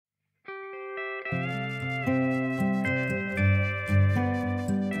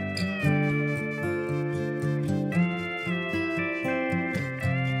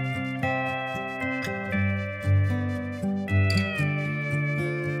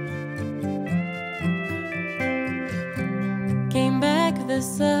came back with the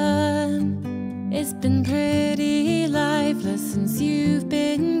sun. It's been pretty lifeless since you've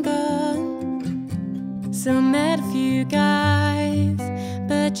been gone. So met a few guys,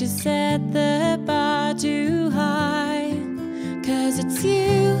 but you set the bar too high. 'Cause it's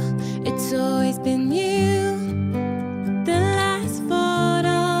you, it's always been you. The last fought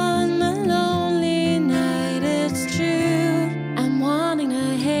on my lonely night, it's true. I'm wanting to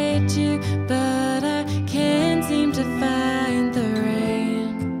hate you, but I can't seem to find the rain.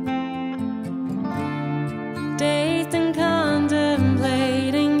 Dazed and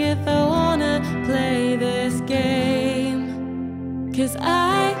contemplating if I wanna play this game. 'Cause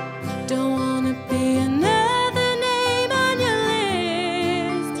I don't wanna be another name on your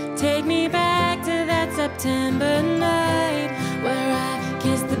list. Take me back to that September night where I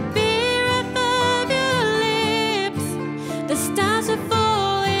kissed the beer off of your lips. The stars were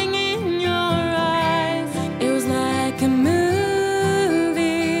falling in your eyes. It was like a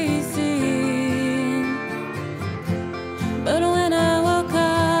movie scene. But when I woke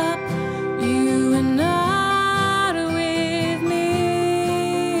up, you were not with me.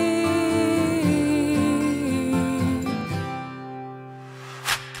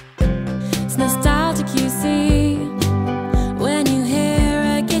 It's nostalgic, you see. When you hear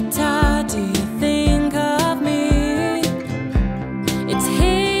a guitar, do you think of me? It's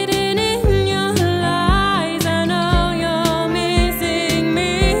hidden in your eyes. I know you're missing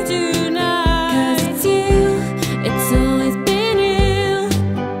me tonight. 'Cause it's you, it's always been you.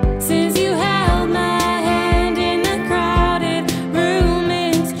 Since you held my hand in the crowded room,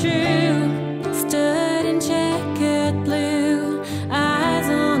 it's true. Stood in checkered blue, eyes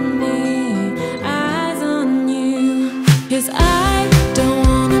on me, eyes on you. 'Cause I don't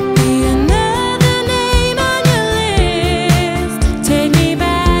wanna be another name on your list. Take me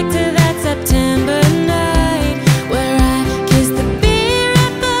back to that September night where I kissed the beer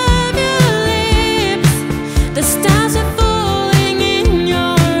off of your lips. The stars are falling in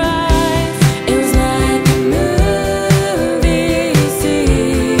your eyes. It was like a movie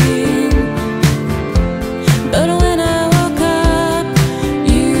scene. But when I woke up,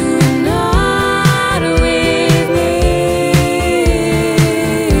 you were not with me.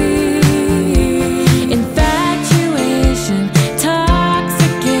 Infatuation,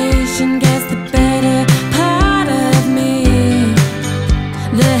 toxication, guess the